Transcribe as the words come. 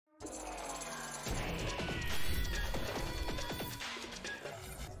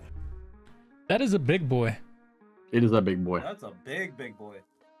That is a big boy. It is a big boy. That's a big boy.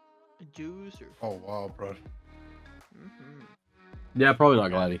 Juicer. Oh wow, bro. Yeah, probably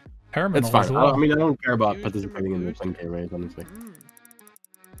not Gladdy. Terminal It's fine. as well. I mean, I don't care about Booster, participating in the booster. 10K race, honestly.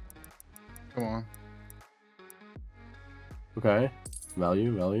 Come on. Okay.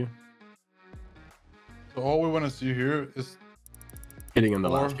 Value. So all we want to see here is Hitting in the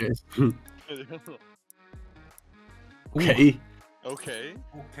Four. last case. Okay. Okay.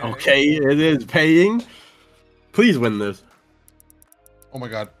 Okay, it is paying. Please win this. oh my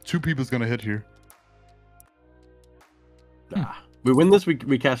god, 2 people's gonna hit here. Nah. We win this, we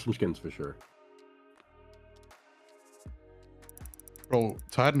cash some skins for sure. Bro,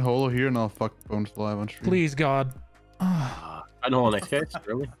 Titan Holo here and I'll fuck Bones live on stream. Please, God. I know on next case,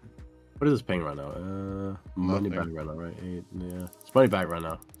 really? What is this paying right now? Money back Nothing. right now, right? 8, yeah. It's money back right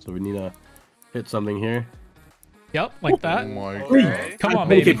now. So we need to hit something here. Yep, like that. Oh my Please. god. Come on,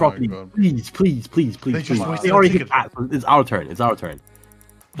 Make baby. it properly. Oh my God. Please. They just They wasted already a hit ticket. that. It's our turn. It's our turn.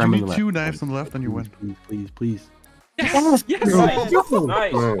 You Time on need the 2 left. knives on the left and you win. Please. Yes! Yes! Nice.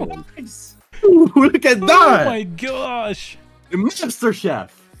 Nice. Ooh, look at Oh that! my gosh! The Master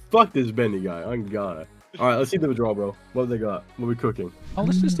Chef. Fuck this Benny guy. I'm God. All right, let's see the withdrawal, bro. What they got? What we cooking? Oh,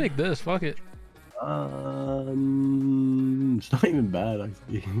 let's just take this. Fuck it. It's not even bad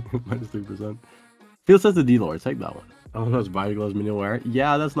actually. Minus 3%. Phil says the D-Lord. Take that one. Oh, that's body gloves, minimal wear.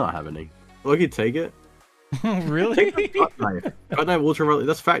 Yeah, that's not happening. Look, you take it. Really? Cut knife. Cut knife ultraviolet.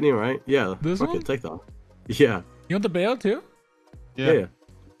 That's fat new, right? Yeah. This fuck one? it. Take that. Yeah. You want the bail too? Yeah.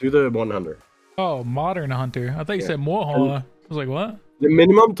 Do the 100. Oh, modern hunter. I thought you Yeah. said more haul. I was like, what? The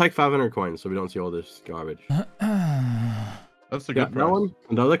minimum, take 500 coins so we don't see all this garbage. That's a Yeah, good that price. one.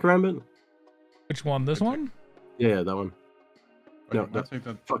 Another karambit. Which one? This one? Yeah, that one. No, Okay, I think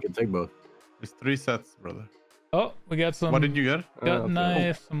that Fucking take both. it's 3 sets, brother. Oh, we got some. What did you get? Got okay.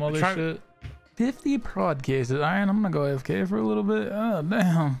 knife, some other try- shit. 50 prod cases. Iron, I'm gonna go AFK for a little bit. Oh,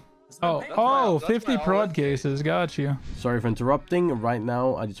 damn. Oh, 50 prod cases. Got you. Sorry for interrupting. Right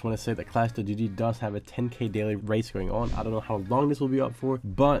now, I just want to say that Clash of Duty does have a 10K daily race going on. I don't know how long this will be up for,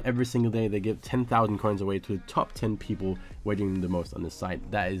 but every single day they give 10,000 coins away to the top 10 people wagering the most on the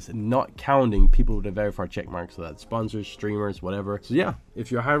site. That is not counting people with a verified check mark, so that's sponsors, streamers, whatever. So yeah, if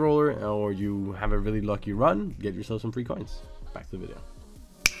you're a high roller or you have a really lucky run, get yourself some free coins. Back to the video.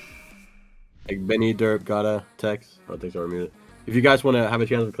 Like Benny Derp got a text. Oh, thanks for muted. If you guys want to have a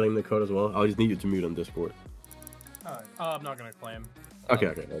chance to claim the code as well, I'll just need you to mute on Discord. Alright. I'm not gonna claim. Okay.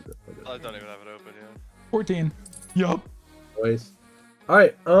 I don't even have it open yet. 14. Yup. Boys. All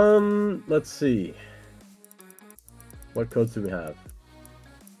right. Let's see. What codes do we have?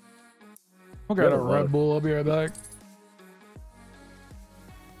 Okay, a Red Bull. I'll be right back.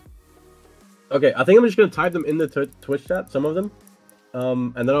 Okay, I think I'm just gonna type them in the Twitch chat, some of them,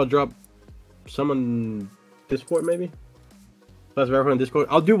 and then I'll drop some on Discord maybe. That's everyone on Discord.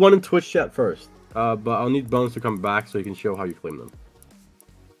 I'll do one in Twitch chat first, but I'll need Bones to come back so you can show how you claim them.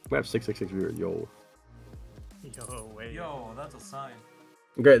 We have 666 viewers, yo. Yo, wait. Yo, that's a sign.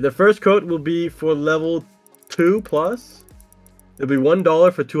 Okay, the first code will be for level 2 plus. It'll be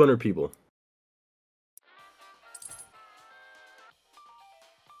 $1 for 200 people.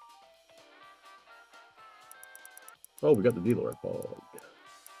 Oh, we got the dealer. Oh.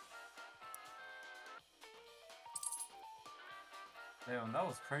 Damn, that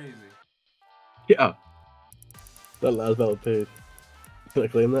was crazy. Yeah. That last battle paid. Can I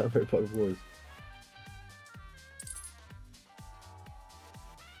claim that? Very popular voice.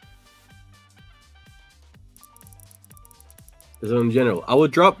 So in general, I will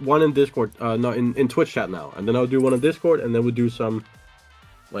drop one in Discord, no, in Twitch chat now, and then I'll do one in Discord, and then we'll do some,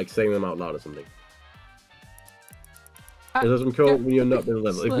 like, saying them out loud or something. There's some code when you're not in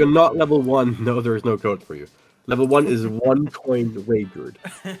level. If you're not level 1, no, there is no code for you. Level 1 is 1 coin wagered.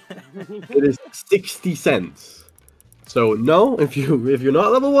 It is 60 cents. So no, if you're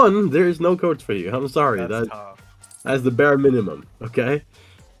not level 1, there is no codes for you. I'm sorry. That's tough. That's the bare minimum. Okay.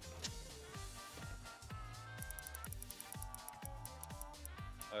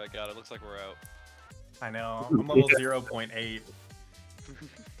 Alright, God, it looks like we're out. I know. I'm level 0.8.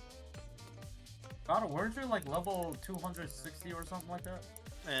 God, weren't you like level 260 or something like that?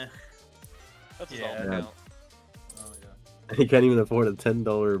 Eh. That's Yeah. all count. Oh yeah. You can't even afford a $10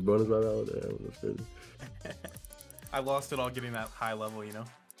 bonus by now. Damn, that's crazy. I lost it all getting that high level, you know?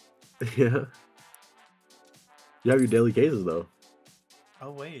 Yeah. You have your daily cases though.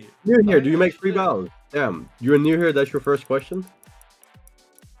 Oh wait. New here, Oh, do you yeah, make free shit. battles? Damn, you're new here, that's your first question?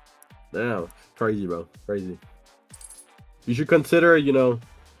 Damn, crazy bro, crazy. You should consider, you know,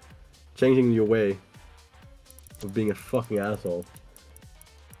 changing your way of being a fucking asshole.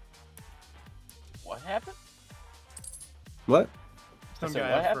 What? Some said,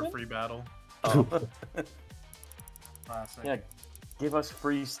 guy what asked for a happened? free battle. Oh. Classic. Yeah, give us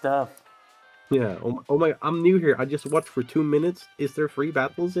free stuff. Yeah. Oh my. I'm new here. I just watched for 2 minutes. Is there free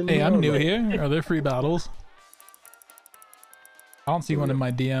battles in Hey, here? I'm or new like- here. Are there free battles? I don't see one in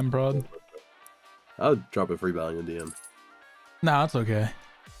my DM, Prod. I'll drop a free battle in your DM. Nah, it's okay.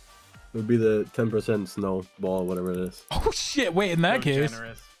 It would be the 10% snowball, whatever it is. Oh shit! Wait, in that So case,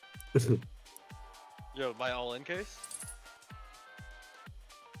 generous. Yo, my all-in case?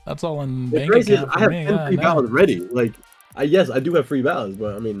 that's all in The bank crazy is, account I for have me. 10 God free damn. battles ready. Like, yes, I do have free battles,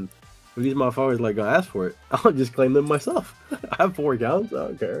 but I mean, if these motherfuckers like gonna ask for it, I'll just claim them myself. I have 4 accounts. I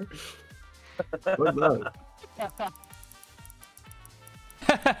don't care. What's that?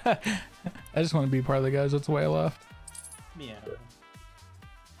 I just want to be part of the guys. That's why I left. Yeah.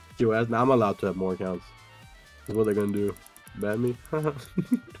 Now I'm allowed to have more accounts. That's what they're gonna do. Ban me?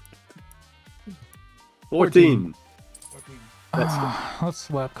 14. Let's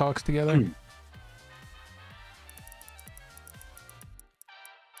slap cocks together.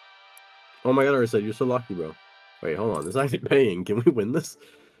 Oh my god, I said you're so lucky, bro. Wait, hold on. This is actually paying. Can we win this?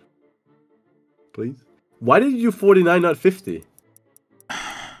 Please? Why did you do 49, not 50?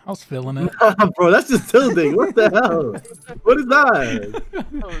 I was feeling it. Bro, that's just tilting. What the hell? What is that?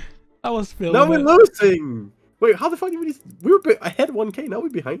 I was feeling Now we're it. losing. Wait, how the fuck did we were ahead 1k, now we're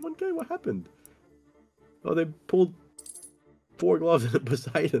behind 1k? What happened? Oh, they pulled 4 gloves in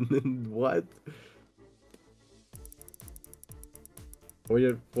Poseidon and what? Oh, you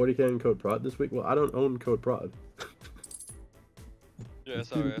have 40k in code prod this week? Well, I don't own code prod. Yeah,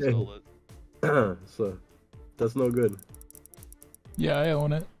 sorry, I stole it. So, that's no good. Yeah, I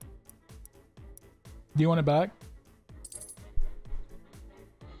own it. Do you want it back?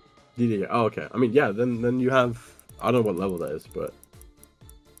 DD, oh, okay. I mean, yeah, then you have, I don't know what level that is, but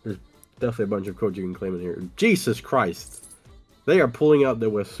there's definitely a bunch of codes you can claim in here. Jesus Christ. They are pulling out the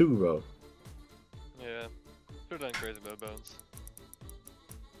Wasu, bro. Yeah. Should've done crazy mode bones.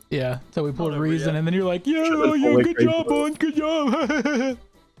 Yeah. So we pulled Whatever, reason, yeah. and then you're like, yeah, Should've yeah, pulled good crazy job, mode. Bones, good job.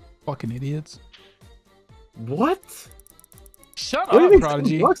 Fucking idiots. What? Shut What do you up, think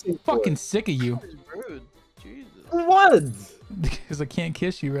Prodigy. someone's boxing for? Fucking sick of you. Rude. Jesus. What? Because I can't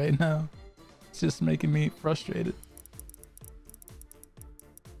kiss you right now. It's just making me frustrated.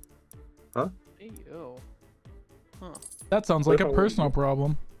 Hey, yo. Huh. That sounds What like if a I want personal you?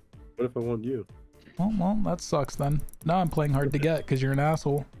 problem. What if I want you? Well, that sucks then. Now I'm playing hard to get because you're an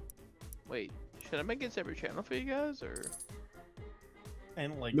asshole. Wait, should I make a separate channel for you guys, or?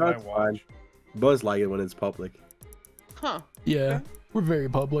 And like No, my it's watch. fine. Buzz like it when it's public. Huh? Yeah, Okay. we're very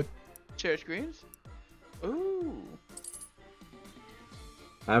public. Share screens? Ooh.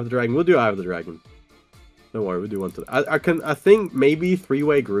 I have the dragon. We'll do I have the dragon. Don't worry, we'll do one to I think maybe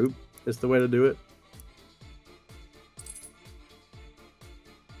 3-way group is the way to do it.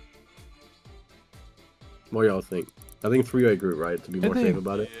 What do y'all think? I think 3-way group, right? To be more safe think-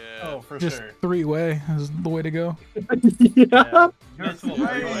 about it. Yeah. Oh, for Just sure. 3-way is the way to go. Yeah. There's a That's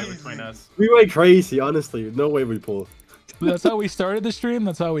relay between us. 3-way crazy, honestly. No way we pull. That's how we started the stream.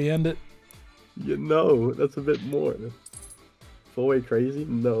 That's how we end it. You know, that's a bit more. 4-way crazy?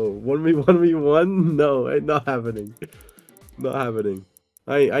 No. 1v1? No, ain't not happening. Not happening.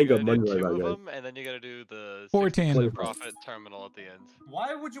 I ain't You got gotta money do right 2 now, of guys. them, and then you gotta do the 14. 60% profit terminal at the end.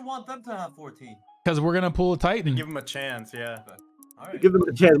 Why would you want them to have 14? Because we're going to pull a Titan. Give them a chance, yeah. Alright. Give them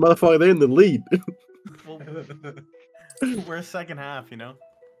a chance, motherfucker. They're in the lead. Well, we're second half, you know?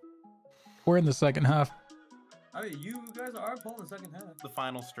 We're in the second half. I mean, you guys are pulling the second half. The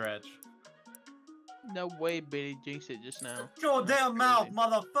final stretch. No way, Billy jinxed it just now. Your damn mouth,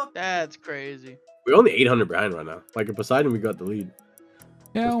 motherfucker! That's crazy. We're only 800 behind right now. Like, in Poseidon, we got the lead.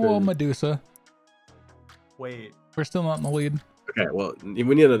 Yeah, That's well, crazy. Medusa. Wait. We're still not in the lead. Okay, well, we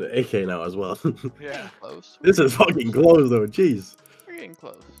need an AK now as well. Yeah. Close. This is fucking close, though. Jeez. We're getting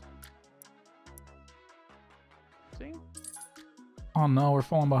close. See? Oh no, we're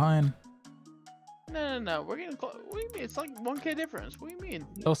falling behind. No. We're getting close. What do you mean? It's like 1K difference. What do you mean?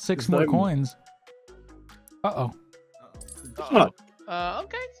 Those 6 It's more not even- coins. Uh-oh. Fuck.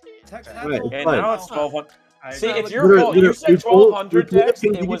 Okay. Text Alright, And fine. now it's 1200. See, I- it's your fault. You said we pulled- 1200 we pulled text.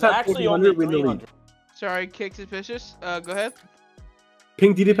 Pink It was Diddy Pat actually only 1400 with the lead. 300. Sorry, kick suspicious. Go ahead.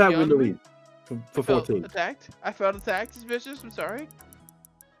 Pink DD Pat win the Young? lead for Felt 14. attacked. I felt attacked suspicious. I'm sorry.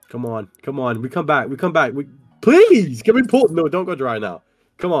 Come on. We come back. Please! Can we pull? No, don't go dry now.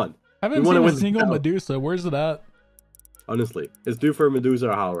 Come on. I haven't We wanna seen a win the single battle. Medusa. Where's it at? Honestly. It's due for a Medusa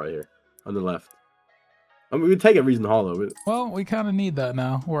or Howl right here. On the left. I mean, we take a Reason Hollow. But Well, we kind of need that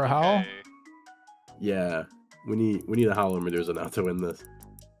now. Or a Howl. Okay. yeah. We need a Howl or Medusa now to win this.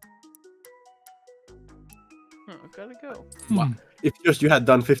 Gotta go. Hmm. If just you had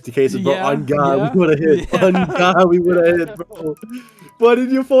done 50 cases, bro, Yeah, on God, yeah, we would have hit. yeah. On God, we would have hit, bro. What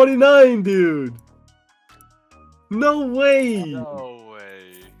did you 49, dude? No way. No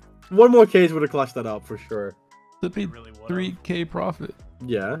way. One more case would have clutched that up for sure. To pay Really would've. 3K profit.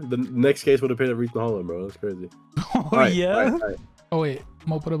 Yeah, the next case would have paid a Reason Hollow, bro. That's crazy. Oh Alright, yeah. alright. Oh wait, I'm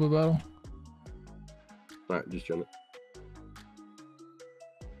gonna put up a battle. Alright, just chilling.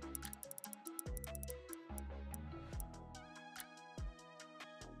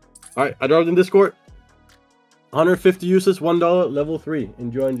 Alright, I dropped in Discord. 150 uses, $1, level 3.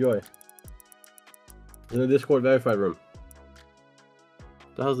 Enjoy, enjoy. In the Discord verified room.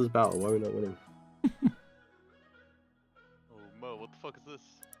 What the hell's this battle? Why are we not winning? Oh, Mo, what the fuck is this?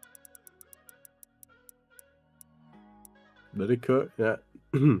 Let it cook, yeah.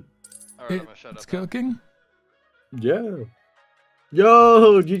 Alright, I'm gonna shut It's up. now. cooking. Yeah.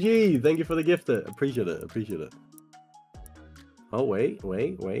 Yo, GG. Thank you for the gift. Appreciate it. Appreciate it. Oh, wait,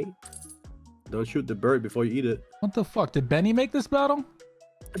 wait, wait. Don't shoot the bird before you eat it. What the fuck? Did Benny make this battle?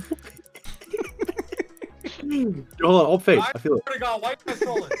 Hold on, I'll face. I feel it. swear to God, white man's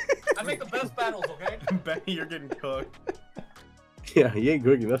trolling. I make the best battles, okay? Benny, you're getting cooked. Yeah, he ain't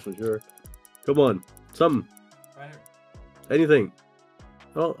cooking, that's for sure. Come on. Something. Right here. Anything.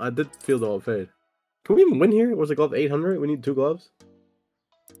 Oh, I did feel the all fade. Can we even win here? Was the glove 800? We need 2 gloves?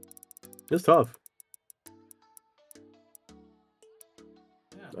 It's tough.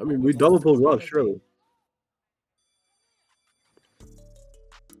 Yeah, I mean, we double pull gloves, surely.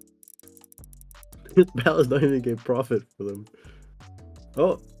 This balance not even get profit for them.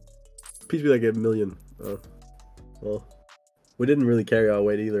 Oh, please be like a million. Oh, well, we didn't really carry our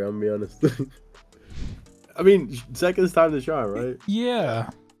weight either. I'm gonna be honest. I mean, second's time to shine, right? Yeah.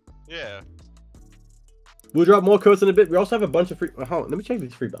 Yeah. We'll drop more codes in a bit. We also have a bunch of free. Hold on, let me check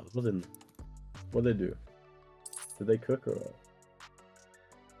these free battles. What did they do? Did they cook or what?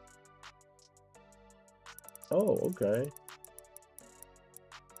 Oh, okay.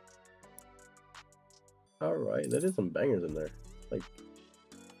 All right, there is some bangers in there. Like,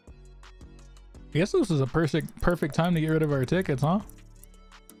 I guess this is a perfect time to get rid of our tickets, huh?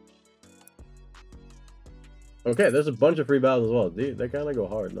 okay, there's a bunch of free battles as well. Dude, they kind of go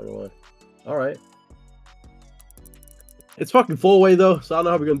hard, not gonna lie. All right. It's fucking full way though, so I don't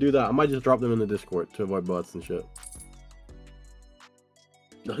know how we're gonna do that. I might just drop them in the Discord to avoid bots and shit.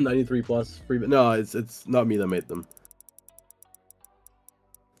 93 plus free. No, it's not me that made them.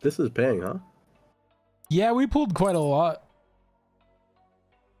 This is paying, huh? Yeah, we pulled quite a lot.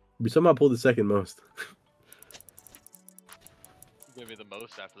 We somehow pulled the second most. Gonna be the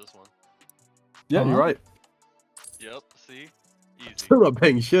most after this one. Yeah, you're right. Yep, see? Easy. Still not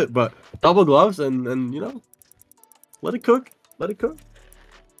paying shit, but double gloves and you know, let it cook. Let it cook.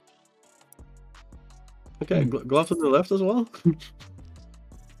 Okay, gloves on the left as well.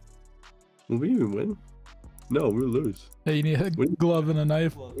 Will we even win? No, we'll lose. Hey, you need a glove and a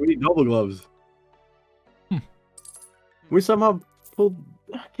knife. We need double gloves. We somehow pulled.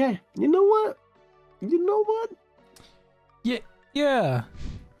 Okay, you know what? You know what? Yeah.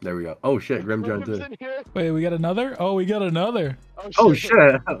 There we go. Oh shit, Grim jumped in. in here. Wait, we got another? Oh, we got another. Oh shit.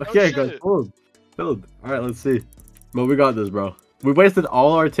 Okay, shit. guys, filled. Filled. All right, let's see. But we got this, bro. We wasted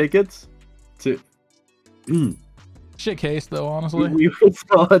all our tickets to. Shit case, though, honestly. We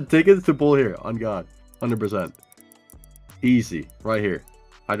wasted all our tickets to pull here. On God, 100%. Easy, right here.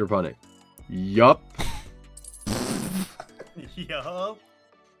 Hydroponic. Yup. Yup.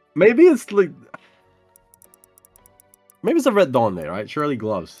 Maybe it's like. Maybe it's a Red Dawn day, right? Surely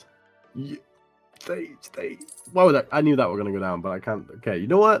gloves. Stay. Why would that? I knew that were gonna go down, but I can't. Okay, you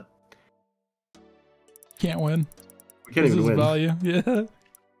know what? Can't win. We can't This even is win. value. Yeah.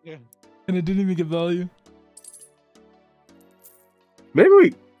 Yeah. And it didn't even get value. Maybe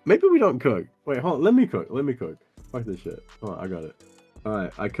we don't cook. Wait, hold on. Let me cook. Fuck this shit. Hold on, I got it. All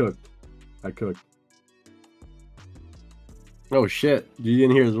right, I cooked. Oh shit, you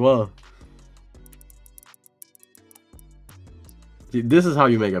in here as well. See, this is how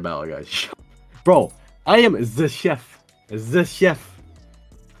you make a battle, guys. Bro, I am the chef.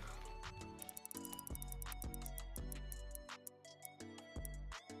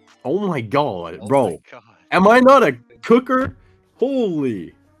 Oh my god, Oh bro. my God. Am I not a cooker?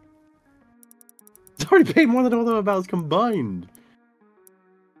 Holy. It's already paid more than all the battles combined.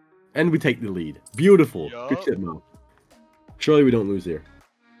 And we take the lead. Beautiful. Yup. Good shit, Mo. Surely we don't lose here.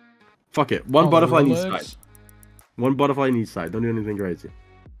 Fuck it. One Oh, butterfly on each Rolex. side. One butterfly on each side. Don't do anything crazy.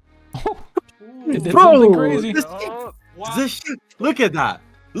 It did Bro, something crazy. This, Oh, this shit. Look at that.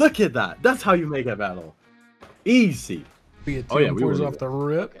 Look at that. That's how you make a battle. Easy. We get two Oh, yeah, and we fours were off the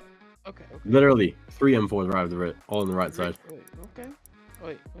rip. Okay. Literally 3 M4s arrived at it, all on the right side. Wait. Okay.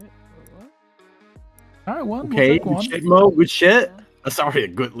 Wait. What? All right, one. Okay, We'll take good one. shit, Mo. Good shit. That's already a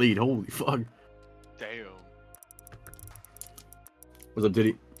good lead. Holy fuck. Damn. What's up,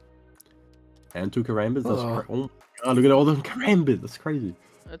 Diddy? And 2 Karambas? That's Uh-oh. oh my god, look at all those Karambas. That's crazy.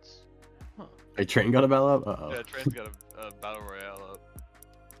 That's. Huh. A train got a battle up? Uh-oh. Yeah, Train's got a battle royale up.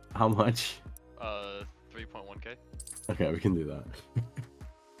 How much? 3.1k. Okay, we can do that.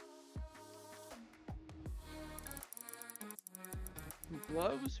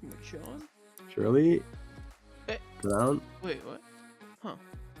 Gloves, Machon? Surely? Eh. Down? Wait, what?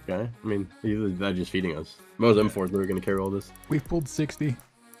 Okay. I mean, they're just feeding us. Most M4s, we're gonna carry all this. We've pulled 60.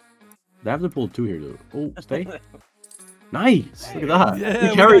 They have to pull 2 here, though. Oh, stay. Nice! Look at that. Yeah,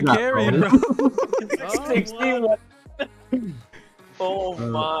 we carried got that, carried, bro. bro. 61. Oh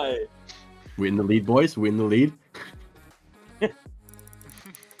my. We in the lead, boys. We in the lead.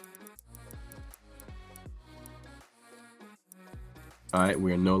 Alright,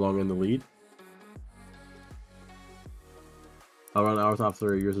 we are no longer in the lead. Around our top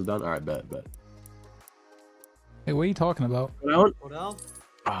 3 yours is done. Alright, bet. Hey, what are you talking about? Down. What else?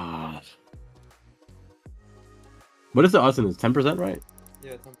 Ah. What is the odds in this? 10%, right?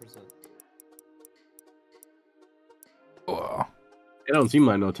 Yeah, 10%. Oh. It don't seem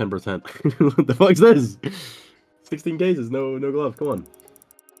like no 10%. What the fuck's this? 16 cases, no glove. Come on.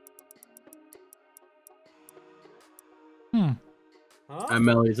 Huh?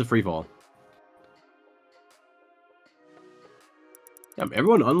 ML, it's a free fall. Yeah,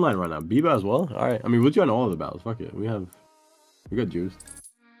 everyone online right now. Biba as well. All right. I mean, we'll join all of the battles. Fuck it. We got juice.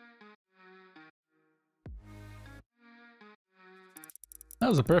 That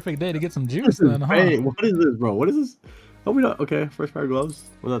was a perfect day to get some juice then, huh? Hey, what is this, bro? What is this? Oh, we not okay. First pair of gloves.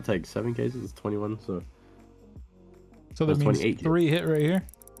 What does that take? 7 cases. It's 21. So So that that's means 28 3 hit right here.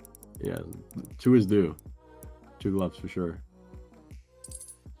 yeah, 2 is due. 2 gloves for sure.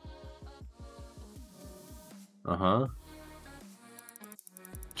 Uh-huh.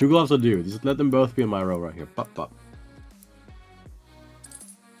 2 gloves are due. Just let them both be in my row right here. Pop, pop.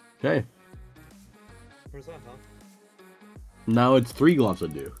 Okay. Where's that, huh? Now it's 3 gloves are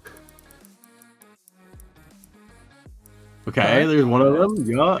due. Okay, Alright. there's one of them.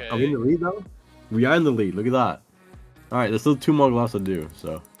 Yeah, are we in Okay. the lead now? We are in the lead. Look at that. Alright, there's still 2 more gloves to do,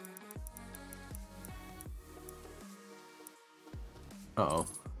 so. Uh-oh.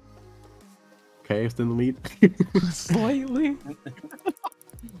 Okay, still in the lead. Slightly.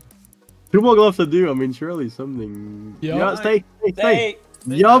 2 more gloves to do. I mean, surely something. Yup. Yeah, stay. Hey!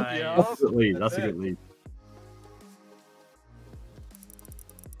 Yup. Nice. That's a good lead. That's a good lead.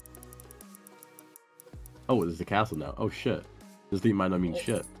 Oh, there's the castle now. Oh shit. This lead might not mean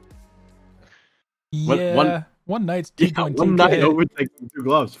shit. Yeah. One night's Yeah, 2.2K. one night overtaking 2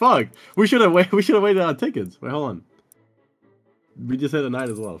 gloves. Fuck. We should have waited. We should have waited on tickets. Wait, hold on. We just hit a night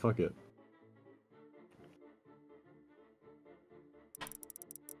as well. Fuck it.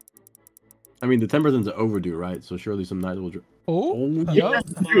 I mean, the 10% is overdue, right? So surely some nights will. Oh, yeah. yup.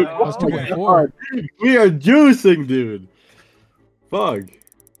 Dude, That's oh my 2.4. God. We are juicing, dude. Fuck.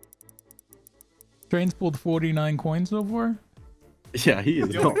 Train's pulled 49 coins so far. Yeah, he is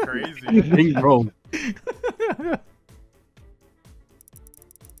Going going crazy. He's wrong. Should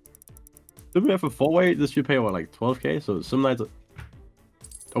we have a full weight? This should pay what, like 12k? So some nights.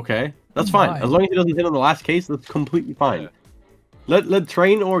 Okay, that's Oh fine. my. As long as he doesn't hit on the last case, that's completely fine. Yeah. Let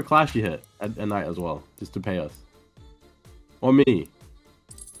Train or Clashy hit at night as well, just to pay us. Or me.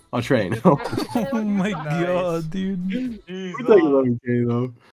 Or Train. Oh my god, dude. We take 11k though.